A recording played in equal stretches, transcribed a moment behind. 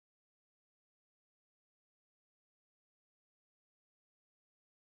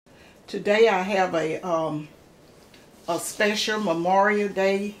Today I have a special Memorial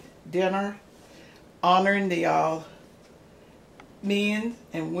Day dinner honoring the men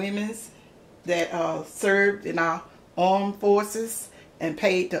and women that served in our armed forces and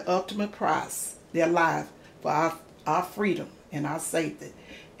paid the ultimate price, their life, for our freedom and our safety.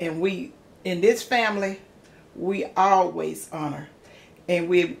 And we, in this family, we always honor. And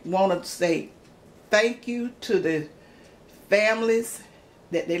we want to say thank you to the families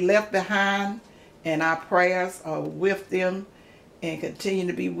that they left behind, and our prayers are with them and continue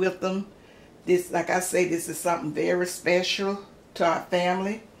to be with them. This, like I say, this is something very special to our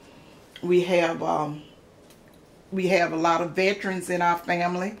family. We have a lot of veterans in our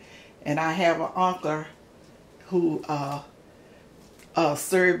family, and I have an uncle who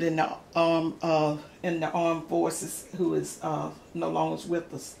served in the armed forces, who is no longer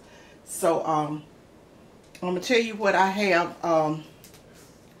with us. So I'm gonna tell you what I have,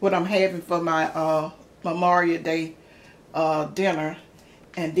 what I'm having for my Memorial Day dinner,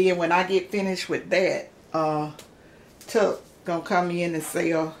 and then when I get finished with that, Tuck gonna come in and say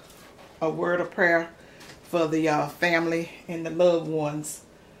a word of prayer for the family and the loved ones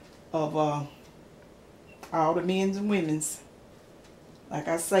of all the men's and women's, like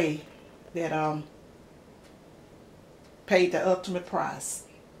I say, that paid the ultimate price.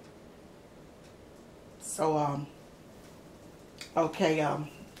 So okay,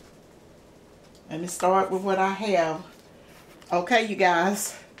 let me start with what I have. Okay, you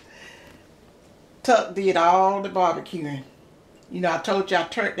guys, Tuck did all the barbecuing. You know, I told you I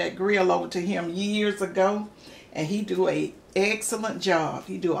turned that grill over to him years ago, and he do an excellent job.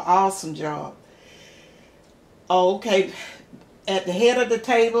 He do an awesome job. Okay, at the head of the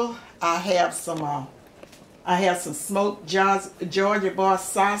table, I have some smoked Georgia bar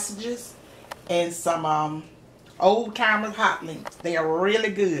sausages and some old timers hot links. They are really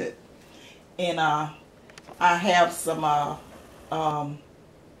good. And I have some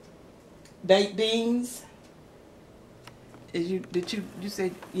baked beans. You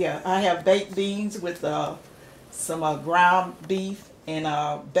said, yeah, I have baked beans with some ground beef and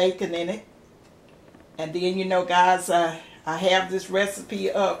bacon in it. And then, you know, guys, I have this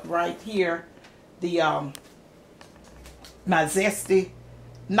recipe up right here, my festive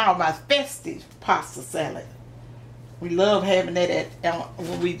pasta salad. We love having that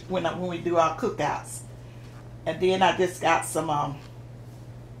when we do our cookouts. And then I just got some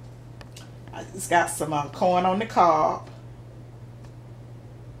corn on the cob,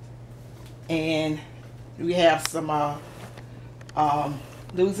 and we have some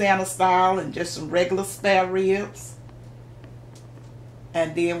Louisiana style and just some regular spare ribs.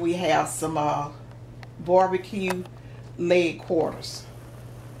 And then we have some barbecue leg quarters.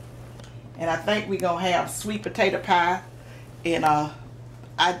 And I think we're gonna have sweet potato pie. And I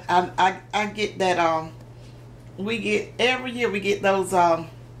get that we get every year, we get those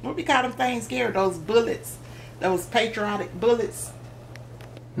what we call them things, Gary, those bullets, those patriotic bullets,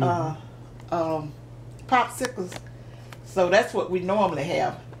 popsicles. So that's what we normally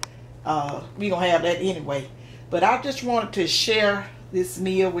have. We gonna have that anyway. But I just wanted to share this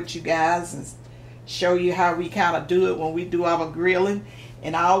meal with you guys and show you how we kind of do it when we do our grilling.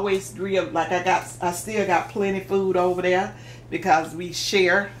 And I always grill, like I still got plenty of food over there because we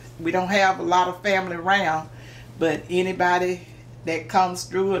share. We don't have a lot of family around, but anybody that comes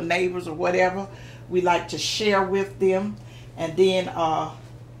through, or neighbors or whatever, we like to share with them. And then I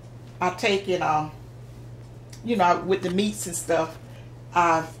take it, you know, with the meats and stuff,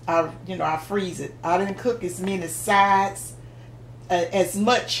 I freeze it. I didn't cook as many sides, as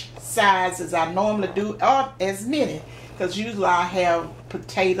much sides as I normally do, or as many, because usually I have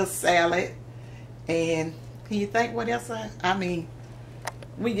potato salad, and can you think what else? I mean,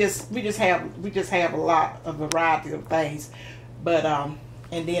 we just have a lot of variety of things. But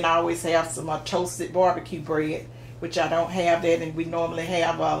and then I always have some toasted barbecue bread, which I don't have that, and we normally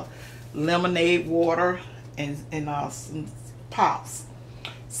have lemonade water and some pops.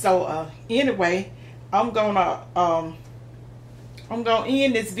 So anyway, I'm gonna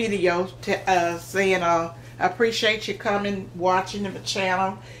end this video saying I appreciate you coming, watching the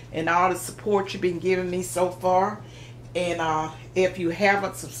channel, and all the support you've been giving me so far. And if you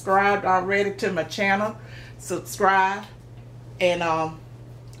haven't subscribed already to my channel, subscribe. And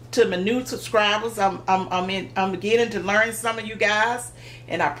to my new subscribers, I'm beginning to learn some of you guys,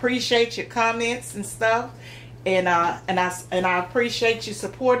 and I appreciate your comments and stuff. And I appreciate you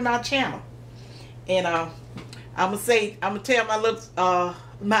supporting our channel. And I'm gonna tell my little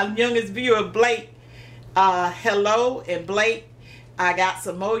my youngest viewer, Blake, hello. And Blake, I got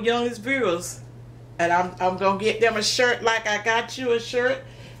some more youngest viewers, and I'm gonna get them a shirt like I got you a shirt.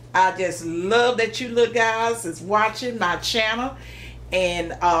 I just love that you little guys is watching my channel.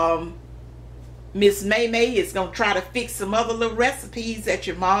 And Miss May May is going to try to fix some other little recipes that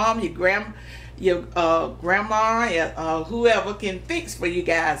your mom, your grandma, whoever can fix for you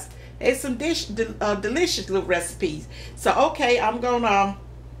guys. There's some delicious little recipes. So, okay,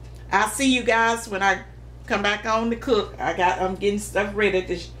 I'll see you guys when I come back on to cook. I'm getting stuff ready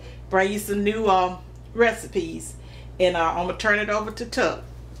to bring you some new recipes. And I'm going to turn it over to Tuck.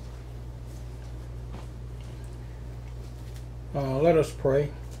 Let us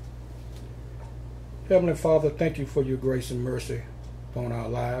pray. Heavenly Father, thank you for your grace and mercy upon our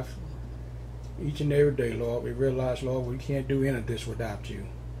lives. Each and every day, Lord, we realize, Lord, we can't do any of this without you.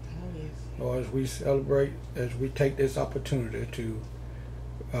 Oh, yes. Lord, as we celebrate, as we take this opportunity to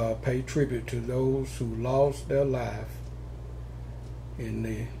pay tribute to those who lost their life in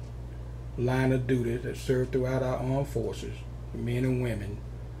the line of duty that served throughout our armed forces, men and women,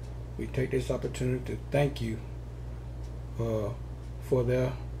 we take this opportunity to thank you for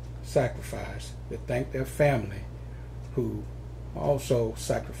their sacrifice, to thank their family who also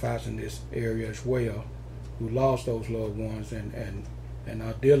sacrificed in this area as well, who lost those loved ones and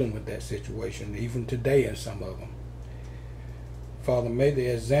are dealing with that situation even today in some of them. Father, may the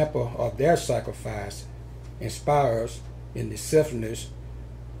example of their sacrifice inspire us in the selflessness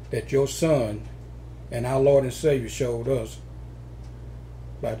that your Son and our Lord and Savior showed us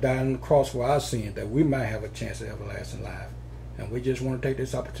by dying on the cross for our sin, that we might have a chance at everlasting life. And we just want to take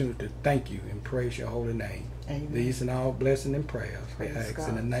this opportunity to thank you and praise your holy name. Amen. These and all blessings and prayers we Praise ask God.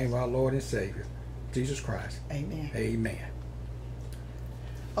 in the name of our Lord and Savior, Jesus Christ. Amen. Amen.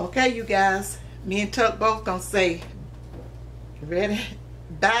 Okay, you guys. Me and Tuck both gonna say, ready?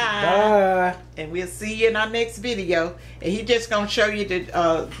 Bye. Bye. And we'll see you in our next video. And he just gonna show you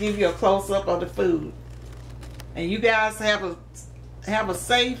to give you a close-up of the food. And you guys have a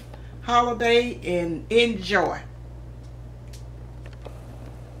safe holiday and enjoy.